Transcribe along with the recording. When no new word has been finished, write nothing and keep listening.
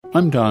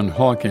I'm Don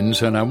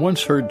Hawkins, and I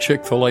once heard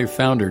Chick-fil-A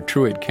founder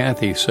Truett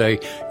Cathy say,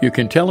 "You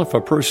can tell if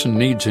a person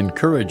needs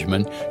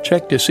encouragement,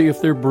 check to see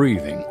if they're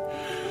breathing."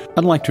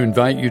 I'd like to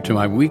invite you to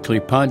my weekly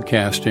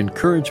podcast,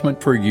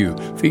 Encouragement for You,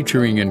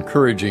 featuring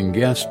encouraging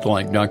guests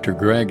like Dr.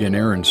 Greg and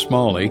Aaron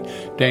Smalley,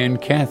 Dan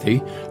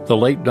Cathy, the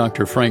late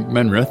Dr. Frank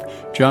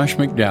Menrith, Josh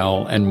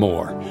McDowell, and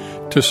more.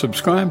 To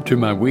subscribe to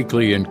my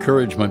weekly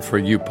Encouragement for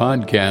You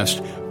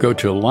podcast, go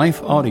to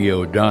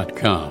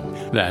lifeaudio.com.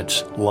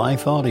 That's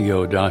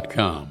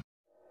lifeaudio.com.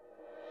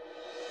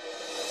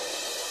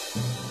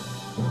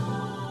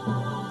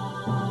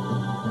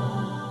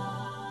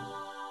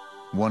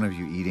 One of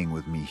you eating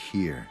with me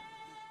here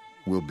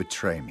will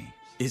betray me.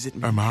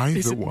 Am I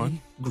the one?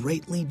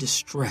 Greatly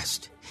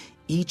distressed,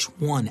 each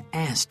one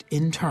asked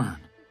in turn,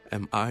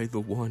 Am I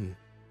the one?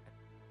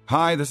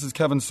 Hi, this is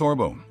Kevin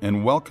Sorbo,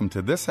 and welcome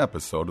to this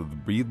episode of the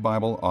Breathe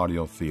Bible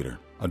Audio Theater,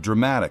 a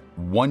dramatic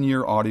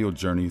one-year audio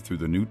journey through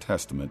the New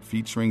Testament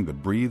featuring the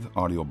Breathe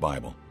Audio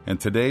Bible. In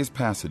today's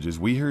passages,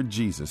 we hear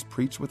Jesus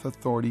preach with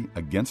authority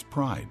against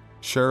pride,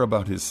 share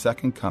about his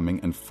second coming,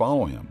 and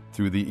follow him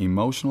through the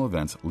emotional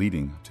events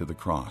leading to the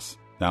cross.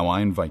 Now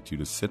I invite you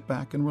to sit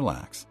back and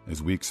relax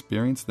as we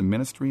experience the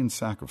ministry and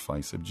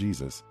sacrifice of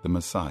Jesus, the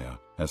Messiah,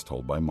 as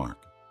told by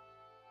Mark.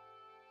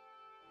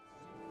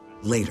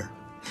 Later,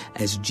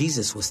 as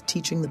Jesus was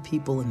teaching the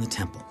people in the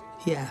temple,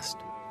 he asked,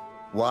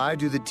 Why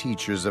do the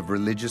teachers of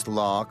religious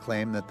law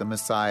claim that the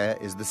Messiah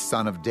is the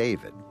son of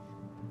David?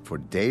 For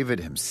David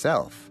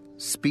himself,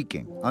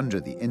 speaking under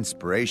the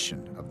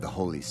inspiration of the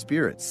Holy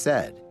Spirit,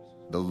 said,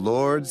 The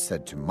Lord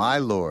said to my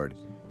Lord,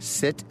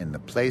 Sit in the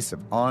place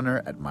of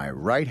honor at my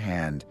right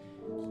hand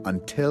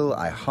until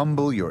I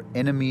humble your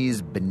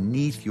enemies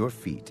beneath your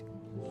feet.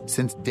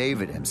 Since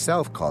David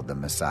himself called the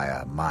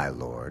Messiah my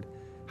Lord,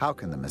 how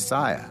can the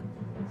Messiah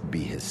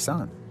be his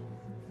son?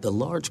 The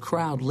large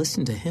crowd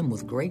listened to him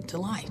with great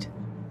delight.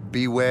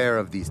 Beware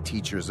of these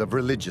teachers of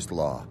religious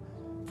law,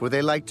 for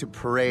they like to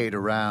parade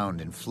around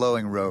in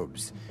flowing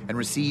robes and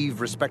receive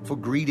respectful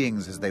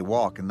greetings as they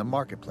walk in the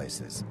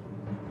marketplaces.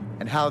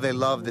 And how they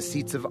love the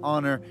seats of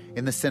honor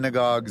in the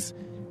synagogues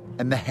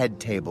and the head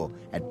table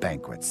at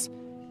banquets.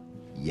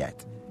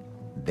 Yet,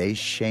 they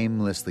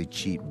shamelessly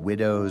cheat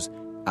widows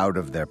out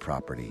of their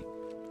property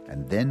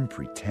and then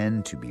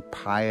pretend to be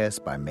pious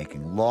by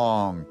making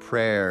long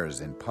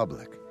prayers in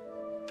public.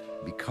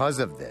 Because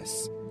of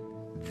this,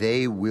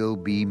 they will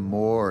be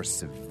more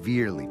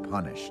severely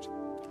punished.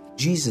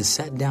 Jesus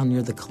sat down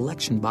near the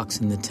collection box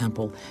in the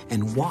temple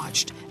and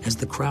watched as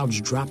the crowds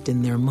dropped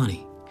in their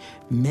money.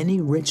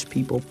 Many rich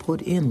people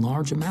put in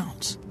large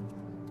amounts.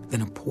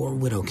 Then a poor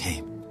widow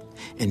came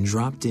and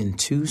dropped in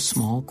 2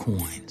 small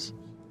coins.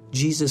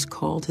 Jesus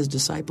called his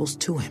disciples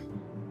to him.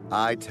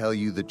 I tell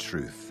you the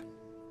truth.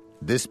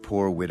 This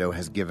poor widow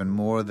has given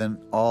more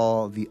than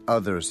all the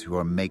others who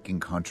are making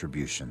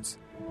contributions,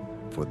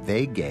 for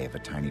they gave a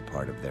tiny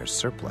part of their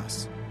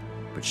surplus.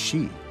 But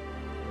she,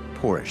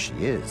 poor as she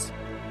is,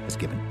 has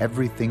given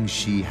everything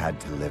she had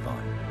to live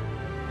on.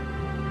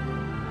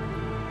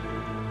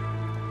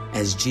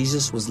 As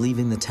Jesus was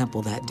leaving the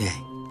temple that day,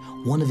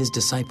 one of his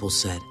disciples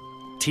said,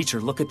 Teacher,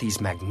 look at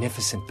these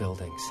magnificent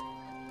buildings.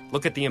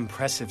 Look at the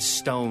impressive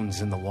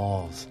stones in the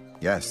walls.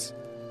 Yes,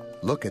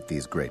 look at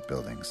these great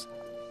buildings.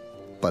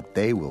 But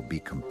they will be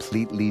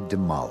completely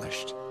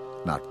demolished.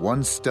 Not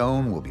one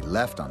stone will be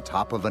left on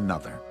top of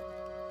another.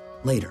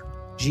 Later,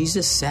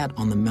 Jesus sat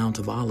on the Mount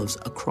of Olives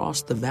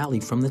across the valley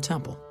from the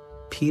temple.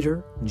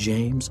 Peter,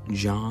 James,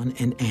 John,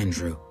 and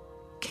Andrew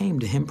came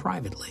to him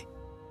privately.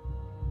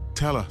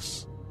 Tell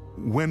us,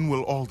 when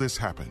will all this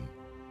happen?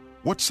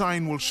 What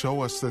sign will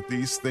show us that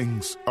these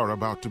things are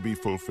about to be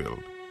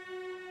fulfilled?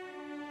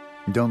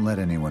 Don't let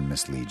anyone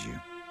mislead you,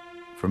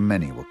 for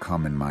many will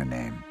come in my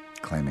name,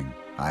 claiming,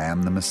 I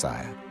am the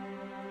Messiah.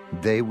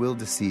 They will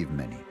deceive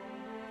many,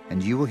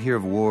 and you will hear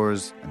of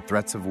wars and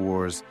threats of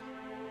wars,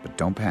 but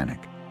don't panic.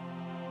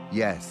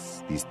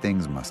 Yes, these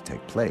things must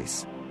take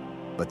place,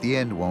 but the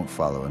end won't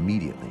follow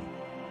immediately.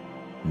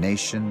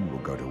 Nation will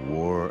go to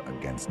war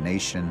against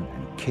nation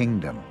and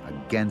kingdom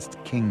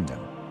against kingdom.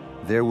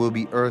 There will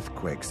be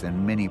earthquakes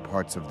in many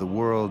parts of the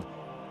world,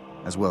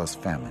 as well as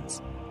famines.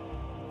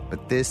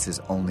 But this is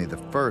only the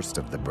first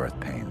of the birth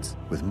pains,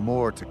 with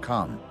more to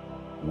come.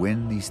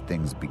 When these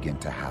things begin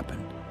to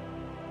happen,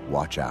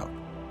 watch out.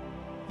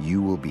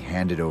 You will be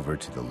handed over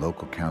to the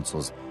local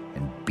councils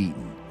and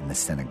beaten in the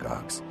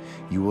synagogues.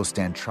 You will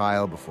stand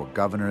trial before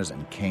governors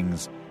and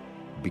kings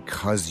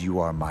because you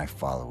are my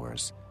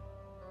followers.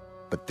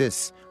 But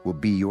this will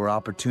be your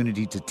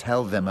opportunity to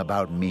tell them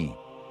about me.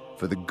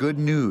 For the good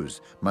news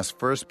must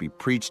first be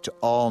preached to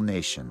all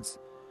nations.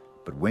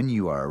 But when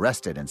you are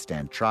arrested and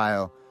stand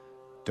trial,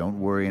 don't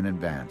worry in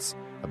advance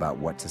about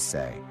what to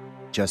say.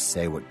 Just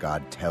say what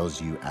God tells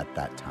you at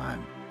that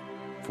time.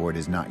 For it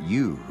is not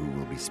you who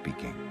will be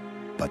speaking,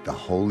 but the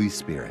Holy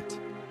Spirit.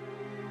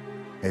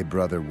 A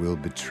brother will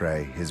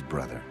betray his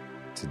brother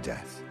to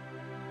death.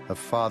 A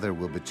father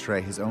will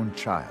betray his own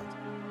child,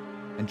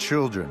 and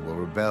children will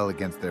rebel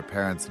against their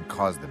parents and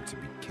cause them to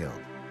be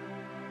killed.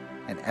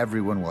 and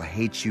everyone will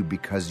hate you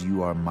because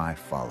you are my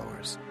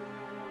followers.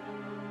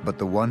 But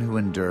the one who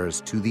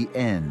endures to the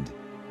end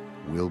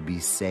will be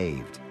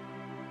saved.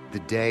 The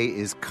day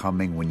is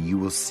coming when you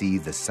will see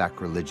the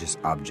sacrilegious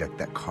object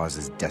that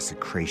causes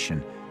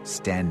desecration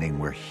standing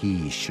where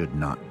he should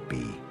not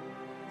be.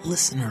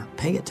 Listener,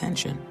 pay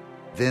attention.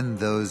 Then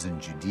those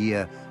in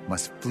Judea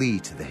must flee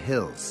to the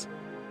hills.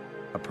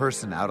 A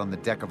person out on the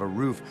deck of a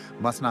roof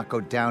must not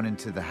go down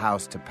into the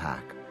house to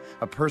pack.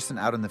 A person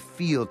out in the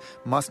field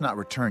must not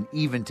return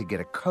even to get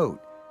a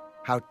coat.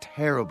 How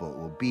terrible it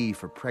will be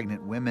for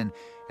pregnant women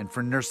and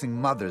for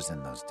nursing mothers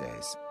in those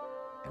days.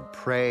 And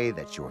pray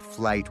that your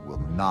flight will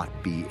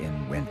not be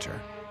in winter.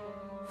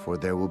 For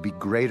there will be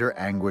greater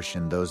anguish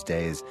in those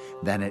days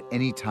than at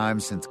any time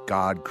since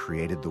God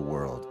created the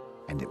world,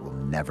 and it will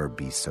never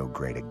be so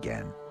great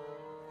again.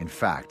 In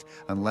fact,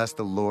 unless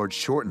the Lord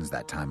shortens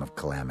that time of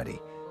calamity,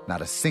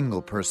 not a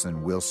single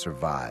person will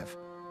survive.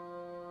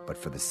 But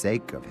for the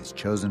sake of his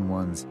chosen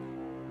ones,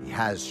 he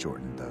has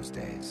shortened those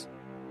days.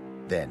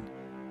 Then,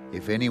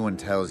 if anyone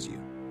tells you,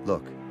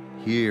 "Look,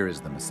 here is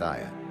the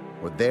Messiah,"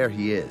 or "There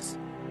he is,"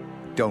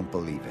 don't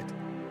believe it.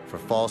 For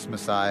false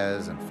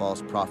messiahs and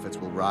false prophets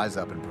will rise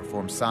up and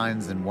perform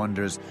signs and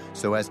wonders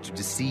so as to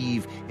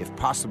deceive, if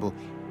possible,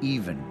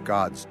 even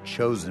God's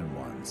chosen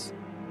ones.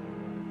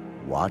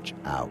 Watch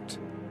out.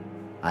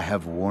 I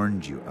have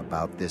warned you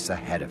about this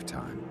ahead of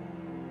time.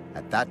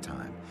 At that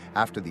time,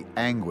 after the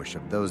anguish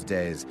of those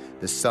days,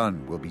 the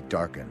sun will be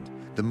darkened,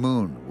 the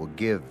moon will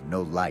give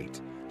no light,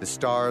 the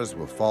stars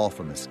will fall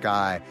from the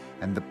sky,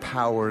 and the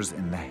powers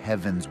in the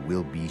heavens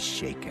will be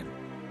shaken.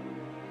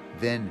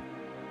 Then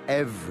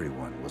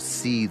everyone will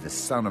see the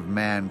Son of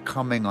Man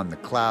coming on the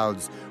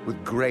clouds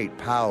with great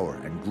power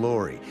and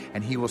glory,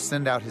 and he will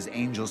send out his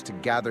angels to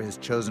gather his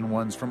chosen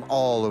ones from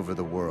all over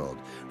the world,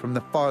 from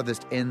the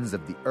farthest ends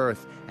of the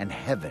earth and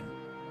heaven.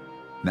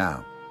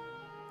 Now,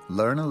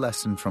 learn a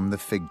lesson from the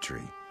fig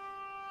tree.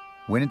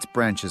 When its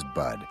branches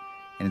bud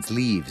and its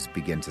leaves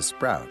begin to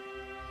sprout,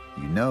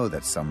 you know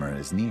that summer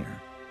is near.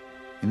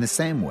 In the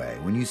same way,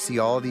 when you see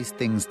all these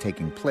things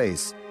taking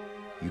place,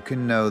 you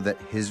can know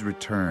that his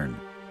return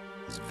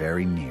is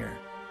very near,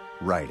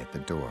 right at the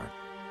door.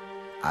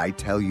 I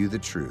tell you the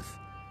truth,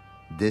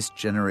 this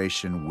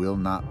generation will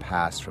not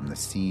pass from the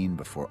scene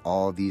before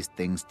all these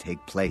things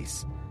take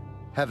place.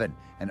 Heaven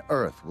and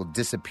earth will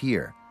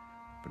disappear,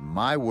 but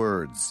my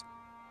words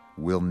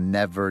will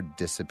never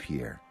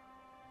disappear.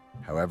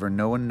 However,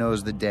 no one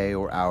knows the day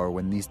or hour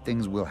when these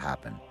things will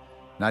happen,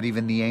 not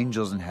even the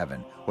angels in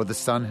heaven or the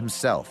Son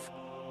himself.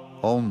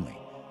 Only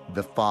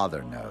the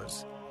Father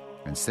knows.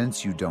 And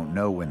since you don't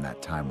know when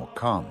that time will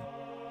come,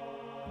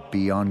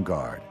 be on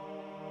guard.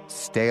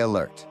 Stay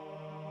alert.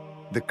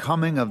 The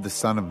coming of the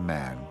Son of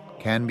Man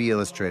can be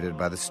illustrated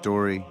by the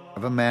story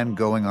of a man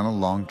going on a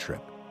long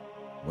trip.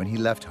 When he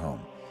left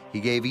home, he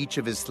gave each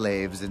of his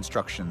slaves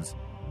instructions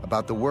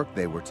about the work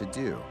they were to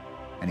do,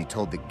 and he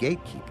told the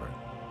gatekeeper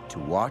to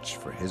watch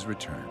for his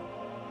return.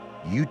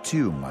 You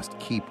too must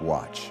keep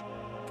watch,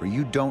 for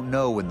you don't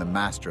know when the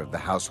master of the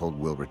household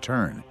will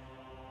return,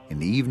 in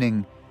the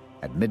evening,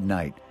 at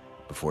midnight,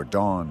 before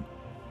dawn,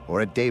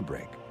 or at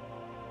daybreak.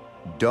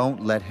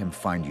 Don't let him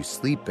find you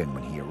sleeping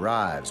when he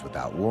arrives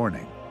without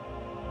warning.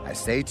 I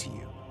say to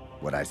you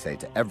what I say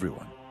to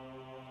everyone.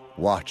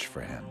 Watch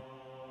for him.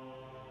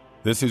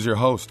 This is your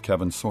host,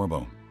 Kevin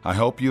Sorbo. I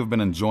hope you have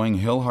been enjoying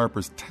Hill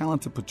Harper's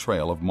talented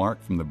portrayal of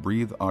Mark from the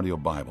Breathe Audio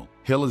Bible.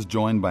 Hill is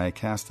joined by a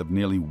cast of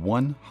nearly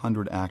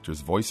 100 actors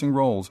voicing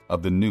roles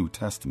of the New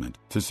Testament.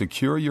 To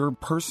secure your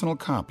personal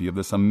copy of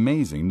this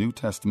amazing New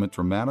Testament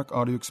dramatic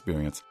audio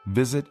experience,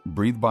 visit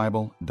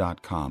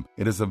breathebible.com.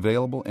 It is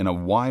available in a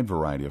wide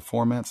variety of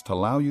formats to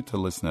allow you to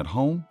listen at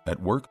home,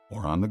 at work,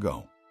 or on the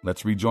go.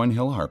 Let's rejoin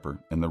Hill Harper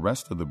and the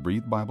rest of the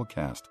Breathe Bible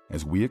cast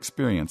as we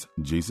experience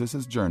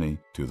Jesus' journey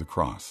to the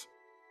cross.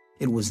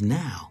 It was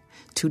now,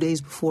 2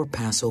 days before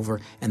Passover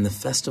and the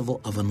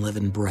festival of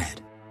unleavened bread.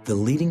 The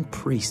leading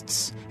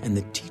priests and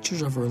the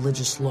teachers of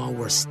religious law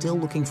were still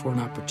looking for an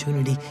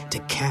opportunity to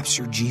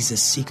capture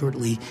Jesus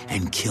secretly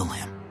and kill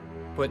him.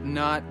 But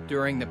not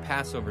during the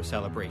Passover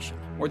celebration,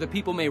 or the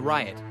people may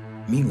riot.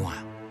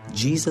 Meanwhile,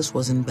 Jesus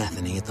was in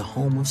Bethany at the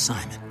home of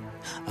Simon,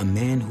 a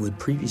man who had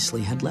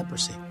previously had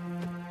leprosy.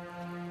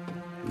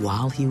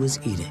 While he was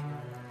eating,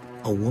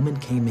 a woman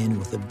came in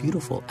with a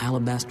beautiful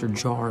alabaster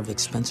jar of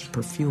expensive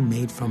perfume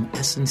made from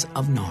essence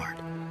of nard.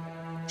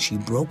 She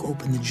broke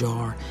open the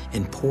jar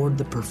and poured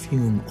the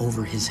perfume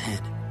over his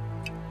head.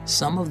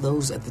 Some of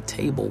those at the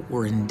table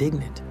were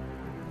indignant.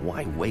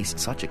 Why waste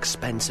such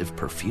expensive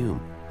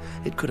perfume?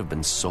 It could have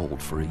been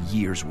sold for a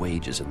year's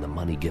wages and the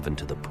money given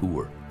to the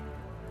poor.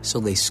 So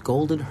they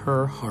scolded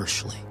her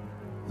harshly.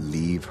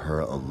 Leave her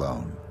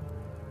alone.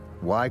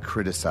 Why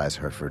criticize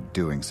her for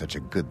doing such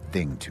a good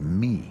thing to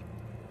me?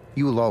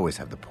 You will always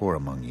have the poor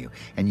among you,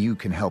 and you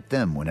can help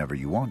them whenever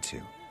you want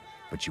to.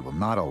 But you will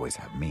not always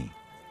have me.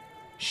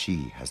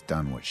 She has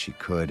done what she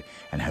could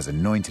and has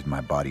anointed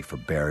my body for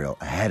burial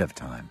ahead of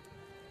time.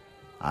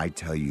 I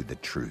tell you the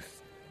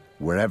truth,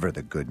 wherever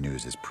the good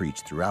news is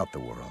preached throughout the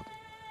world,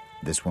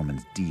 This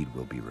woman's deed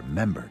will be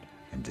remembered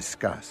and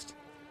discussed.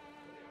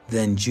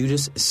 Then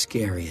Judas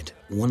Iscariot,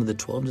 one of the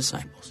 12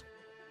 disciples,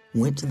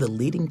 went to the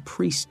leading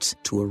priests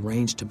to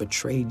arrange to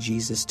betray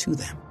Jesus to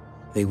them.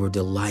 They were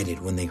delighted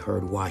when they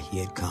heard why he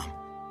had come,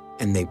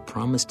 and they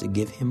promised to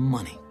give him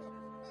money.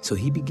 So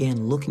he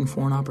began looking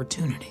for an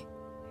opportunity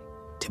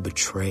to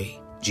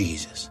betray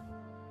Jesus.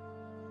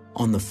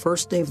 On the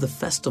first day of the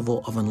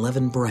festival of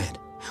unleavened bread,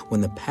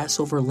 when the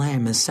Passover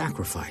lamb is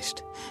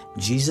sacrificed,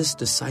 Jesus'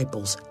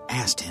 disciples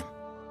asked him,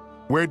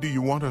 "Where do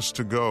you want us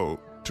to go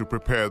to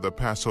prepare the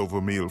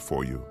Passover meal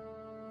for you?"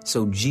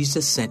 So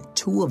Jesus sent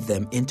 2 of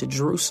them into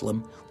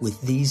Jerusalem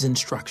with these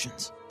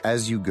instructions.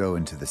 As you go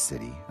into the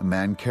city, a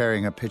man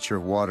carrying a pitcher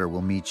of water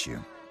will meet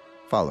you.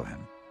 Follow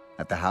him.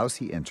 At the house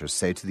he enters,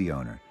 say to the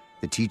owner,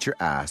 "The teacher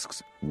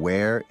asks,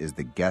 where is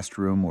the guest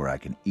room where I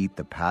can eat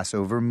the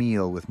Passover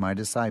meal with my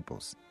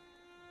disciples?"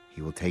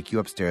 He will take you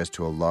upstairs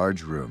to a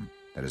large room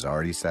that is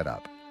already set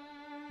up.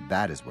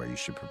 That is where you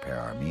should prepare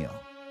our meal.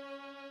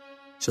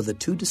 So the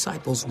 2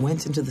 disciples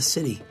went into the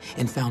city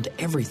and found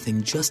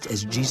everything just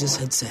as Jesus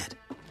had said,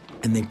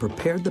 and they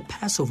prepared the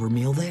Passover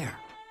meal there.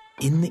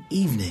 In the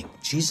evening,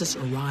 Jesus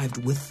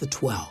arrived with the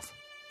 12.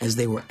 As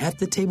they were at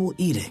the table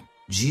eating,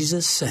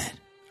 Jesus said,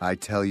 "I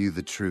tell you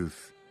the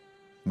truth.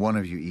 One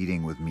of you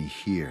eating with me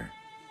here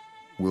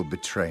will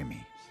betray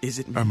me."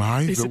 Am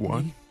I the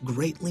one?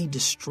 Greatly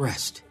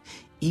distressed,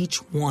 each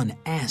one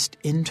asked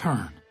in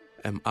turn,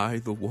 Am I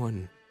the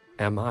one?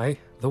 Am I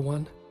the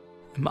one?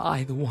 Am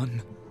I the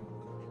one?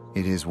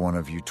 It is one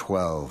of you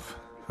 12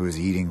 who is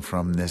eating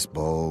from this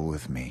bowl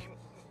with me.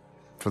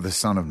 For the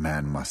Son of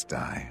Man must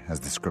die,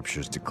 as the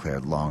Scriptures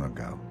declared long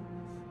ago.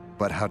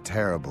 But how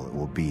terrible it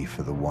will be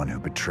for the one who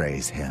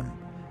betrays him.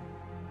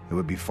 It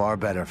would be far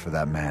better for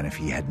that man if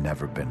he had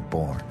never been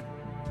born.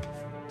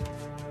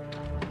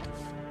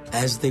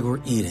 As they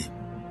were eating,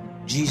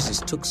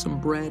 Jesus took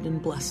some bread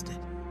and blessed it.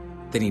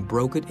 Then he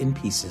broke it in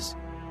pieces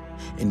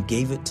and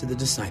gave it to the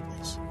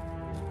disciples.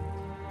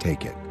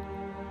 "Take it,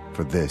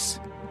 for this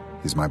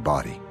is my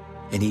body."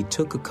 And he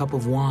took a cup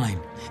of wine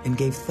and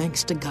gave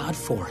thanks to God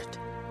for it.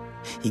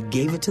 He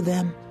gave it to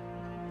them,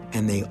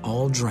 and they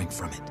all drank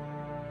from it.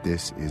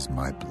 "This is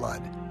my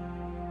blood,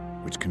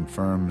 which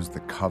confirms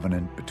the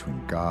covenant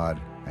between God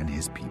and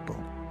his people.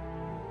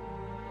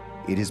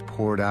 It is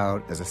poured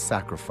out as a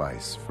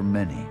sacrifice for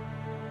many.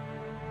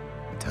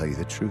 I tell you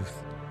the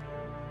truth,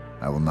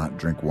 I will not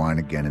drink wine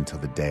again until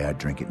the day I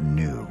drink it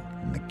new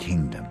in the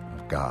kingdom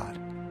of God."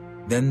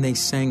 Then they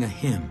sang a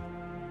hymn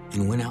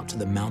and went out to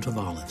the Mount of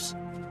Olives.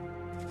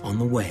 On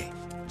the way,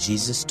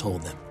 Jesus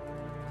told them,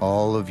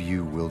 "All of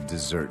you will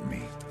desert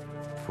me,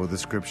 for the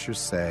Scriptures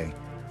say,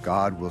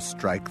 God will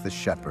strike the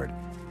shepherd,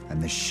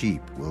 and the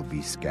sheep will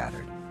be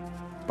scattered.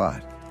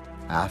 But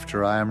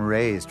after I am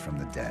raised from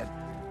the dead,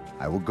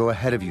 I will go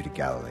ahead of you to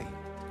Galilee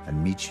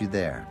and meet you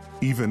there."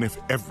 Even if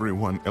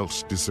everyone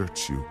else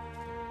deserts you,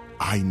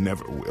 I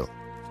never will.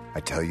 "I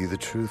tell you the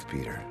truth,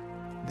 Peter.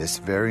 This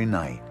very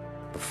night,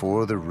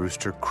 before the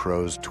rooster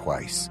crows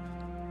twice,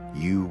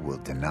 you will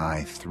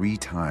deny 3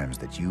 times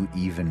that you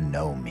even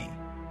know me."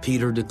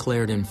 Peter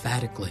declared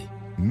emphatically,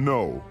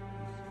 No.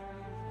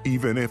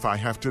 Even if I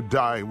have to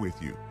die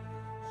with you,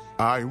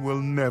 I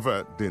will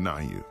never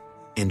deny you.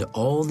 and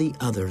all the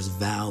others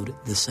vowed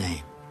the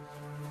same.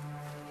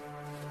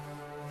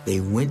 They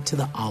went to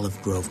the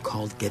olive grove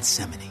called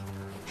Gethsemane,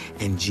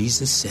 and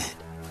Jesus said,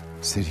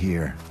 "Sit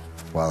here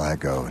while I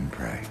go and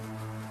pray."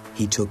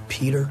 He took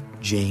Peter,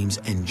 James,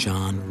 and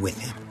John with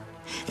him,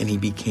 and he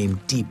became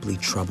deeply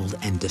troubled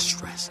and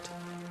distressed.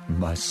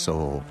 "My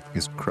soul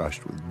is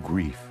crushed with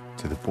grief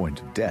to the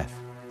point of death.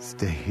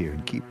 Stay here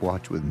and keep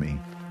watch with me."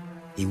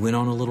 He went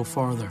on a little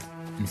farther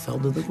and fell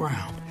to the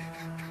ground.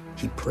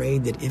 He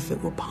prayed that if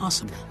it were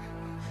possible,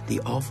 the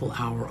awful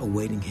hour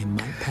awaiting him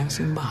might pass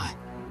him by.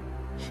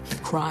 He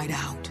cried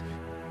out,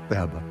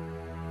 "Abba,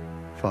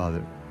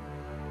 Father,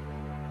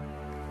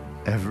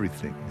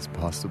 everything is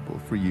possible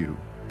for you.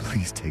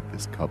 Please take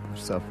this cup of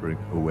suffering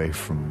away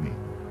from me.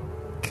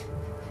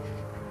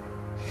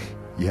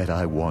 Yet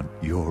I want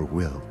your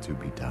will to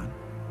be done,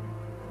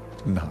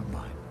 not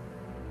mine."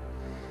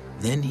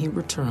 Then he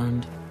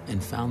returned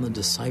and found the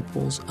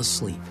disciples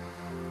asleep.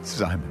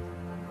 "Simon,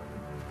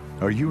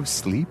 are you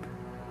asleep?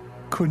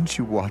 Couldn't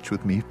you watch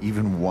with me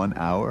even 1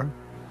 hour?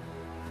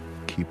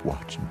 Keep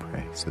watch and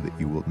pray so that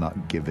you will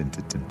not give in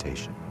to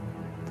temptation.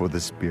 For the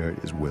spirit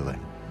is willing,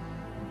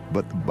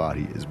 but the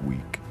body is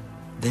weak."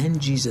 Then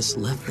Jesus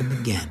left them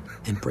again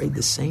and prayed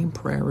the same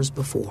prayer as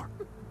before.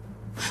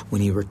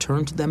 When he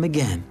returned to them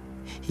again,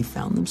 he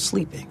found them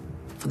sleeping,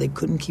 for they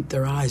couldn't keep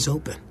their eyes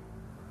open,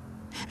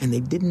 and they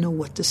didn't know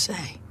what to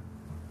say.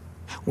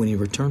 When he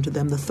returned to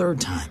them the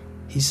 3rd time,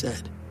 he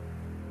said,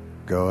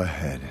 "Go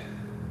ahead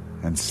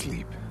and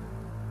sleep.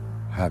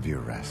 Have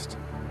your rest.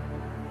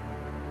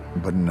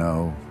 But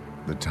no,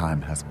 the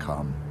time has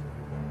come.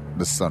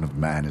 The Son of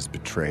Man is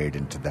betrayed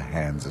into the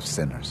hands of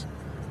sinners.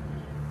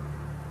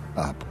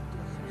 Up,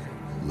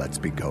 let's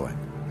be going.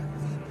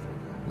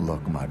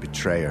 Look, my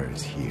betrayer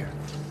is here."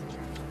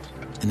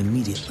 And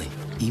immediately,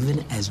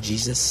 even as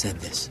Jesus said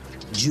this,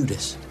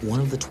 Judas, one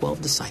of the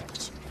 12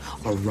 disciples,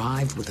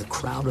 arrived with a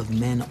crowd of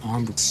men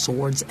armed with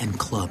swords and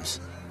clubs.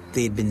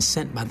 They had been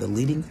sent by the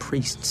leading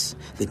priests,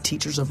 the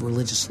teachers of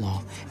religious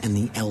law, and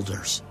the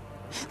elders.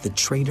 The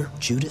traitor,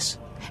 Judas,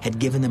 had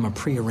given them a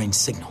prearranged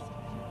signal.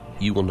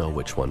 You will know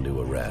which one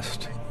to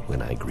arrest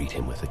when I greet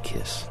him with a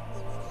kiss.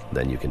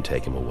 Then you can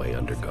take him away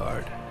under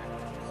guard.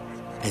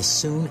 As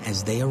soon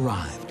as they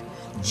arrived,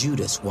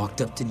 Judas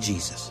walked up to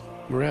Jesus.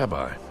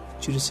 Rabbi,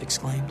 Judas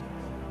exclaimed,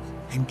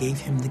 and gave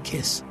him the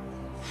kiss.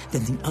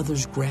 Then the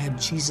others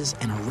grabbed Jesus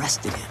and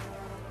arrested him.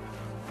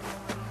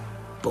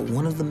 But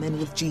one of the men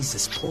with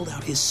Jesus pulled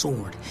out his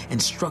sword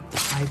and struck the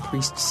high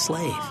priest's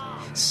slave,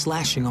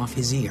 slashing off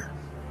his ear.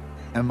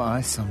 Am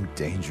I some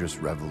dangerous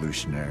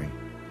revolutionary,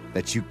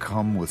 that you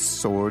come with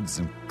swords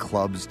and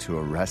clubs to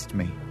arrest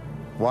me?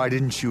 Why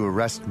didn't you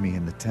arrest me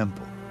in the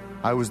temple?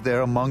 I was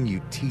there among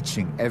you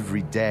teaching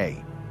every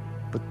day.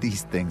 But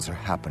these things are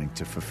happening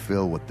to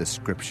fulfill what the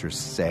scriptures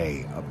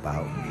say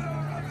about me.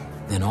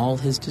 Then all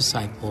his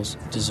disciples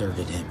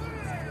deserted him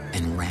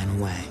and ran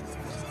away.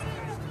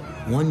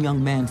 One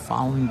young man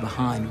following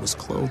behind was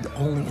clothed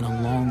only in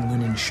a long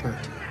linen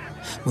shirt.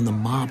 When the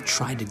mob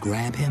tried to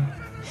grab him,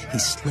 he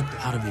slipped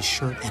out of his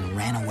shirt and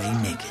ran away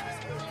naked.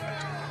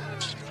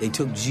 They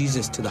took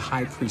Jesus to the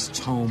high priest's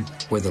home,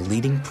 where the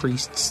leading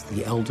priests,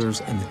 the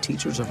elders, and the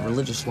teachers of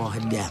religious law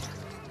had gathered.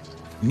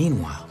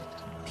 Meanwhile,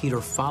 Peter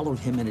followed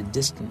him at a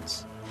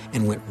distance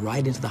and went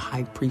right into the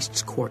high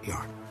priest's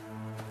courtyard.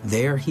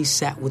 There he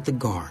sat with the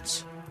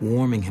guards,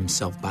 warming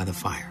himself by the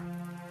fire.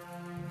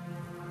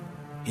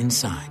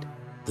 Inside,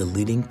 the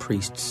leading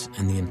priests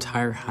and the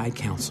entire high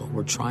council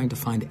were trying to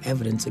find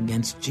evidence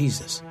against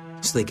Jesus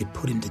so they could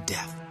put him to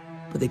death,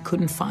 but they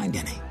couldn't find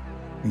any.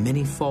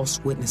 Many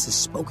false witnesses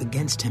spoke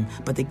against him,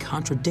 but they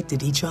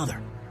contradicted each other.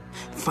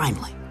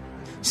 Finally,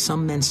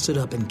 some men stood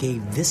up and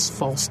gave this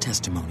false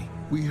testimony.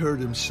 We heard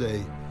him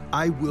say,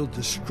 "I will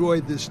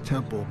destroy this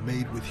temple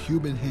made with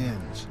human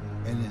hands,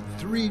 and in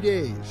 3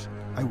 days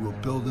I will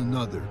build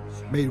another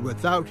made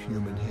without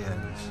human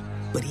hands."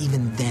 But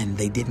even then,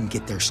 they didn't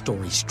get their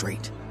story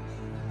straight.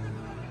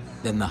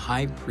 Then the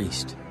high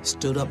priest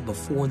stood up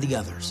before the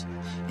others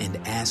and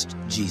asked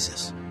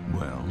Jesus,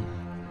 "Well,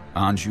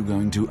 aren't you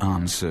going to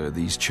answer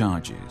these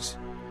charges?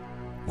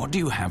 What do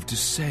you have to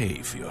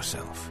say for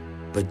yourself?"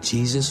 But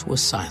Jesus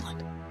was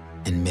silent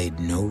and made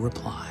no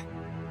reply.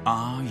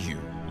 "Are you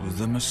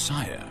the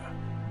Messiah,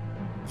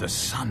 the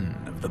Son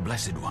of the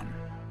Blessed One?"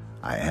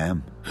 I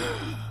am.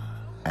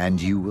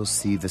 And you will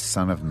see the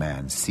Son of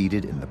Man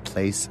seated in the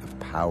place of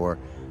power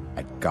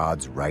at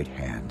God's right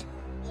hand,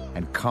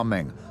 and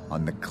coming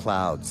on the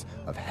clouds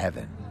of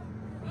heaven.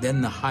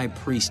 Then the high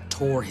priest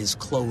tore his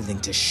clothing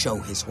to show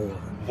his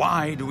horror.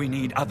 "Why do we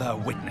need other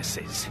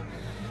witnesses?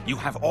 You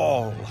have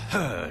all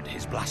heard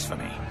his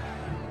blasphemy.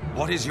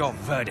 What is your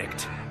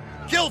verdict?"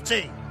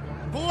 "Guilty!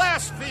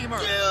 Blasphemer!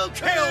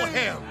 Kill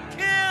him!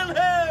 Kill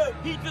him!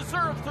 He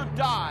deserves to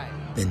die!"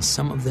 Then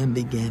some of them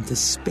began to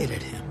spit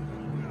at him,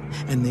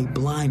 and they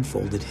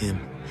blindfolded him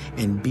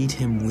and beat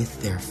him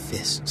with their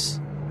fists.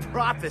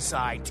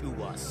 "Prophesy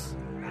to us!"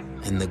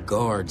 And the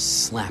guards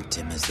slapped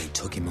him as they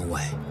took him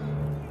away.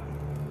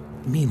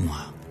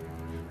 Meanwhile,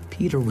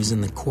 Peter was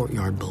in the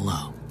courtyard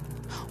below.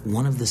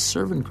 One of the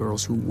servant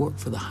girls who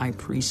worked for the high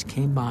priest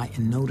came by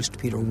and noticed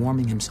Peter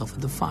warming himself at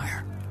the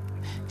fire.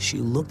 She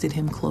looked at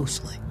him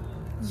closely.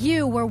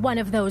 "You were one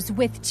of those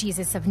with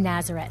Jesus of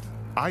Nazareth."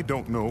 I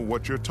don't know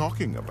what you're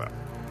talking about.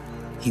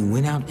 He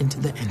went out into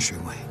the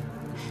entryway.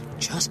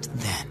 Just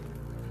then,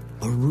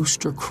 a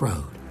rooster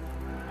crowed.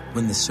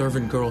 When the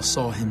servant girl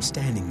saw him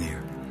standing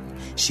there,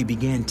 she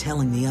began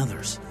telling the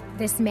others,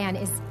 "This man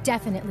is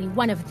definitely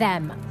one of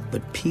them."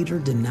 But Peter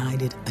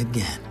denied it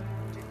again.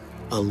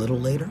 A little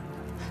later,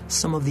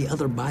 some of the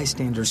other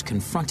bystanders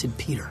confronted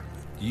Peter.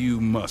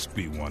 "You must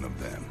be one of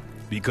them,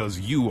 because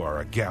you are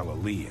a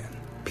Galilean."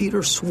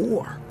 Peter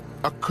swore.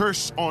 "A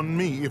curse on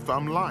me if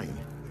I'm lying.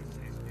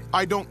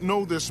 I don't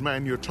know this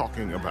man you're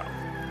talking about."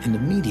 And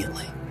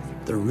immediately,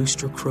 the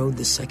rooster crowed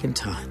the second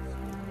time.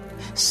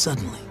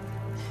 Suddenly,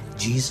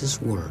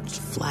 Jesus' words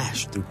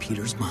flashed through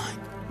Peter's mind.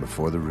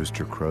 Before the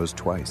rooster crows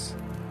twice,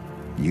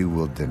 you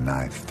will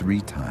deny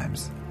 3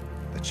 times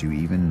that you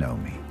even know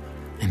me.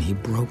 And he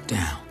broke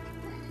down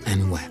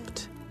and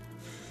wept.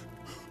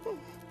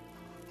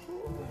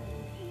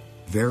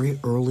 Very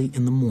early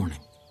in the morning,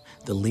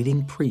 the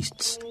leading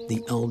priests,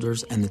 the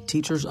elders, and the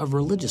teachers of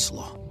religious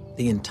law,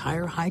 the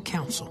entire high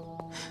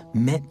council,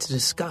 met to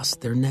discuss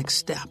their next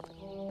step.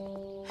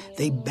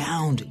 They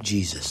bound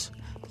Jesus,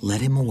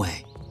 led him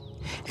away,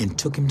 and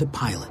took him to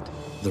Pilate,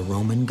 the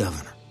Roman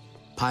governor.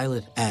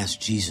 Pilate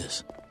asked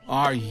Jesus,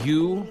 "Are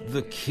you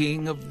the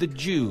king of the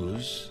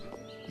Jews?"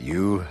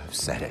 You have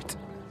said it.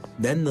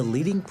 Then the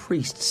leading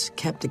priests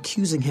kept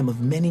accusing him of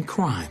many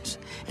crimes,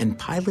 and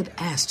Pilate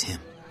asked him,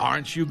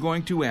 "Aren't you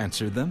going to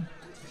answer them?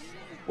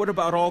 What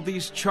about all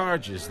these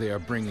charges they are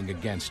bringing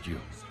against you?"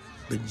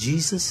 But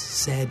Jesus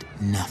said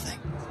nothing,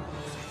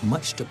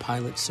 much to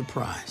Pilate's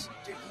surprise.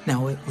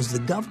 Now, it was the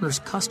governor's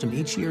custom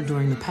each year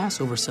during the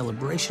Passover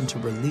celebration to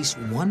release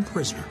one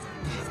prisoner,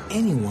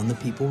 anyone the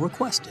people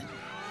requested.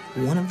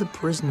 One of the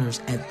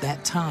prisoners at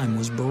that time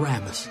was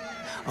Barabbas,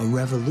 a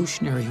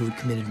revolutionary who had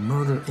committed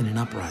murder in an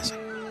uprising.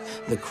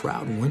 The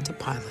crowd went to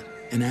Pilate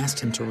and asked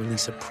him to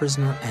release a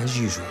prisoner as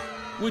usual.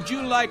 Would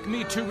you like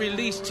me to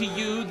release to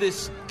you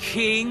this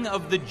king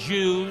of the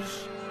Jews?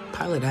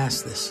 Pilate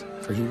asked this,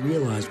 for he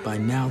realized by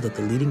now that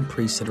the leading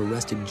priests had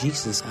arrested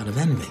Jesus out of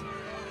envy.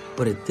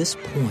 But at this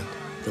point,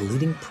 the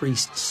leading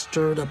priests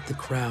stirred up the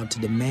crowd to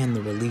demand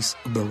the release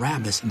of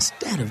Barabbas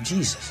instead of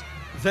Jesus.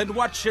 Then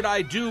what should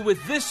I do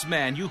with this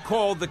man you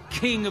call the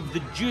king of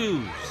the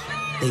Jews?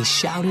 They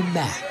shouted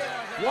back.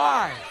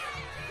 Why?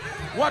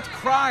 What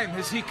crime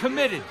has he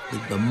committed?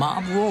 The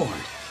mob roared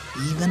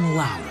even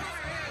louder.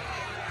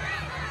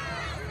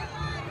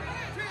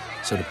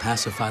 So to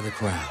pacify the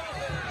crowd,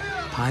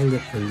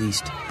 Pilate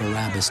released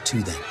Barabbas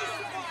to them.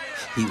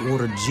 He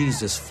ordered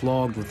Jesus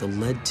flogged with a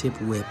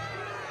lead-tipped whip,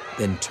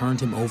 then turned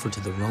him over to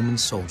the Roman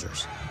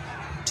soldiers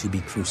to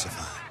be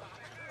crucified.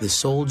 The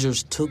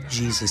soldiers took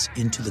Jesus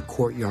into the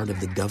courtyard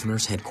of the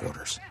governor's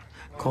headquarters,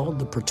 called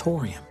the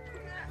Praetorium,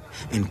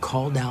 and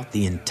called out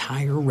the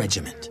entire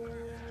regiment.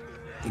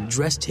 They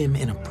dressed him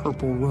in a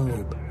purple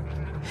robe,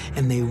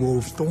 and they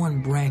wove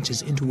thorn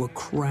branches into a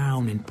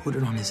crown and put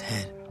it on his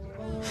head.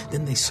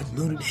 Then they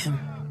saluted him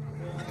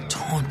and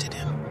taunted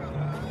him.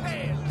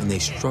 And they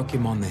struck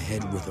him on the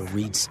head with a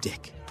reed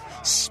stick,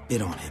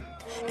 spit on him,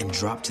 and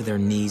dropped to their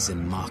knees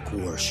in mock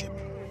worship.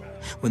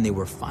 When they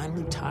were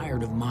finally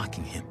tired of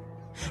mocking him,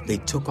 they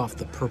took off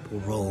the purple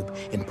robe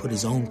and put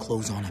his own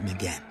clothes on him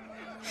again.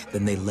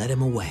 Then they led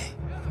him away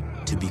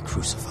to be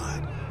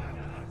crucified.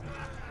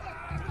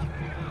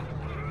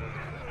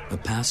 A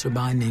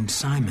passerby named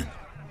Simon,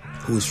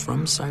 who was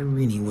from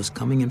Cyrene, was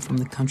coming in from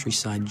the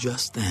countryside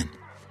just then.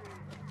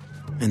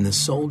 And the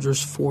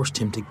soldiers forced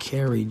him to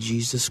carry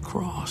Jesus'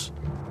 cross.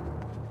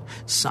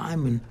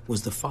 Simon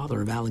was the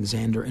father of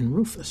Alexander and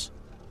Rufus,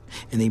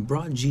 and they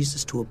brought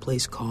Jesus to a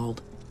place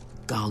called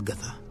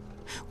Golgotha,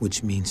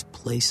 which means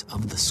place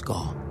of the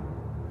skull.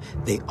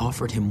 They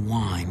offered him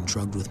wine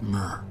drugged with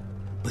myrrh,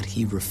 but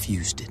he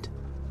refused it.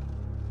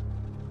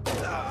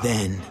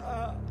 Then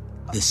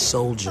the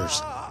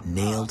soldiers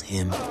nailed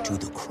him to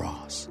the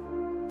cross.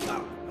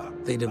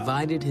 They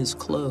divided his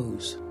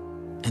clothes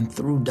and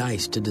threw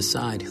dice to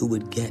decide who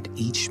would get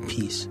each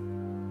piece.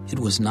 It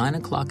was 9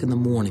 o'clock in the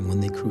morning when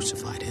they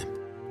crucified him.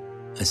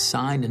 A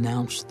sign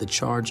announced the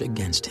charge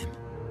against him.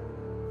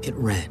 It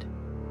read,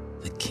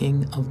 "The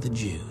King of the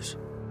Jews."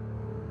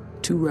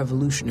 2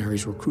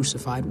 revolutionaries were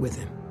crucified with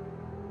him,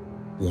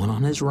 one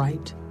on his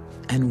right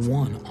and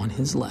one on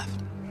his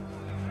left.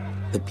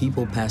 The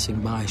people passing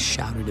by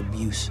shouted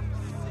abuse,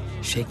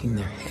 shaking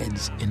their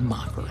heads in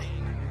mockery.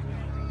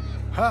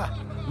 Ha!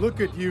 Look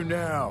at you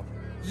now.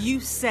 You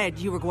said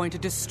you were going to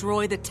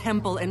destroy the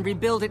temple and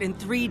rebuild it in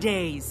 3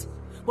 days.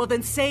 Well,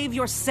 then save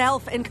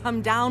yourself and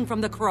come down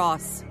from the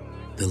cross.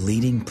 The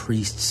leading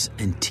priests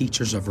and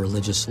teachers of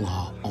religious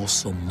law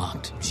also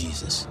mocked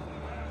Jesus.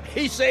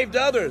 He saved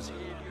others,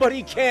 but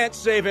he can't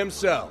save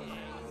himself.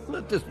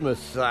 Let this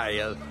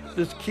Messiah,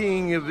 this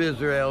King of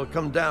Israel,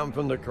 come down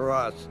from the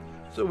cross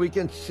so we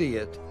can see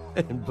it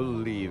and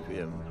believe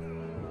him.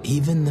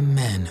 Even the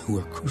men who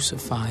were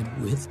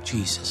crucified with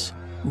Jesus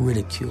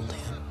ridiculed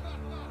him.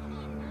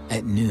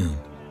 At noon,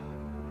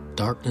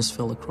 darkness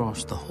fell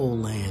across the whole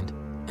land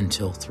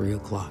until 3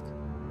 o'clock.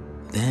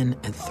 Then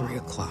at 3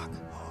 o'clock,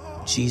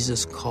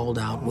 Jesus called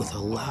out with a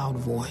loud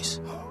voice,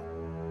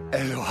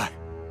 "Eloi,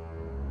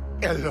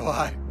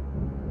 Eloi,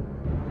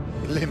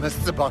 lema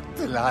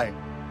sabachthani,"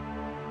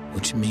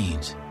 which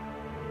means,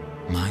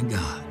 my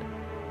God,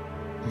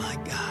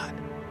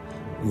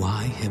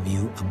 why have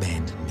you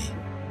abandoned me?"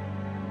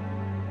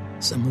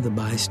 Some of the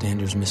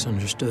bystanders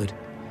misunderstood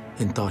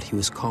and thought he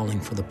was calling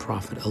for the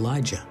prophet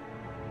Elijah.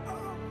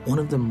 One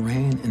of them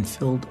ran and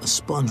filled a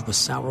sponge with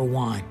sour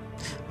wine,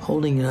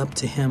 holding it up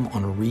to him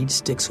on a reed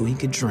stick so he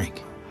could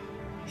drink.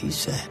 He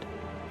said,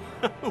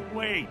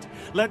 "Wait,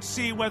 let's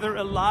see whether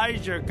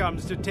Elijah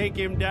comes to take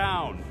him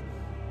down."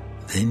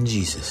 Then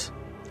Jesus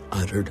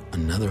uttered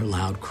another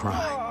loud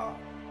cry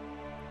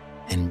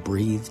and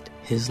breathed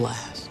his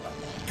last.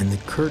 And the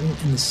curtain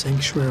in the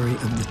sanctuary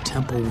of the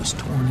temple was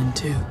torn in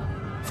two,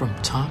 from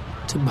top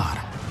to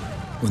bottom.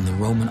 When the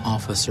Roman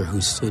officer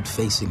who stood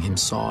facing him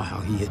saw how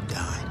he had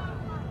died,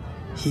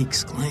 he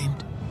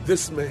exclaimed,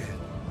 "This man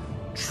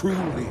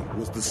truly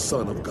was the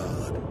Son of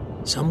God."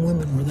 Some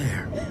women were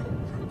there,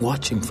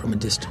 watching from a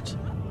distance,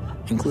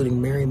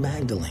 including Mary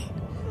Magdalene,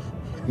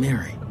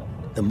 Mary,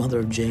 the mother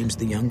of James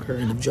the Younger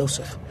and of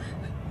Joseph,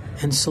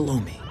 and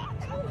Salome.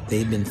 They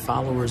had been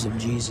followers of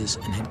Jesus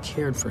and had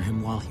cared for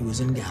him while he was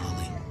in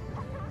Galilee.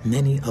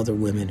 Many other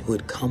women who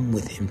had come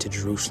with him to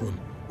Jerusalem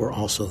were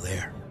also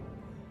there.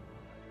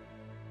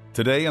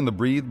 Today on the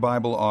Breathe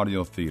Bible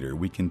Audio Theater,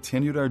 we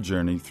continued our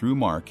journey through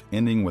Mark,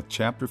 ending with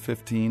chapter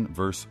 15,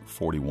 verse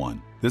 41.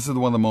 This is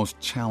one of the most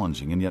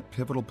challenging and yet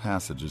pivotal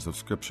passages of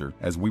Scripture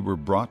as we were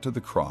brought to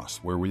the cross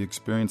where we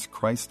experience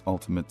Christ's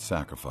ultimate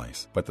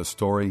sacrifice. But the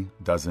story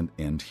doesn't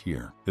end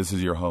here. This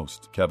is your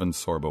host, Kevin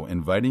Sorbo,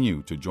 inviting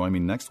you to join me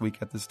next week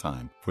at this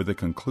time for the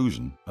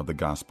conclusion of the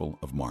Gospel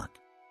of Mark.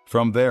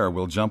 From there,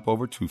 we'll jump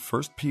over to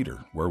 1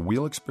 Peter, where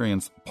we'll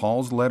experience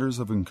Paul's letters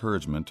of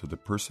encouragement to the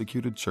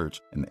persecuted church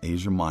in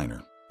Asia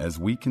Minor as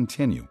we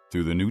continue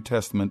through the New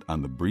Testament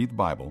on the Breathe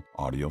Bible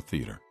Audio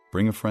Theater.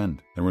 Bring a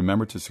friend, and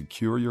remember to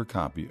secure your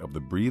copy of the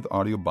Breathe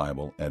Audio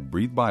Bible at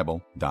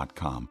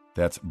breathebible.com.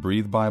 That's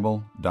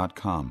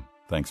breathebible.com.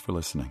 Thanks for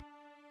listening.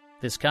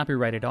 This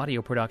copyrighted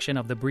audio production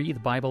of the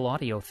Breathe Bible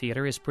Audio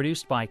Theater is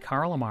produced by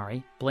Carl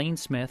Amari, Blaine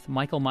Smith,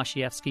 Michael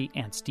Masiewski,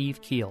 and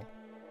Steve Keel.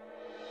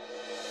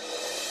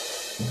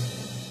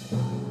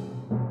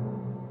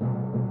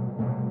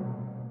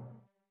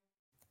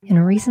 In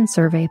a recent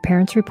survey,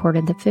 parents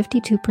reported that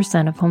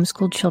 52% of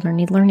homeschooled children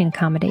need learning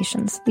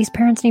accommodations. These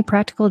parents need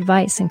practical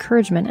advice,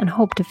 encouragement, and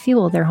hope to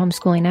fuel their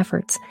homeschooling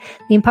efforts.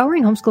 The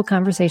Empowering Homeschool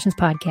Conversations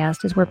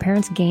podcast is where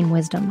parents gain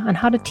wisdom on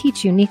how to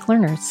teach unique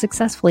learners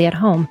successfully at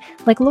home,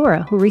 like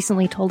Laura, who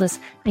recently told us,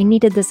 "I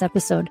needed this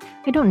episode.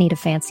 I don't need a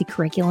fancy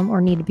curriculum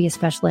or need to be a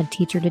special ed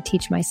teacher to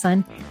teach my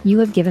son. You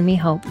have given me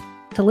hope."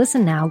 To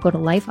listen now, go to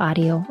Life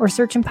Audio or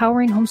search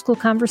Empowering Homeschool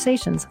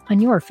Conversations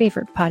on your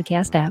favorite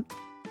podcast app.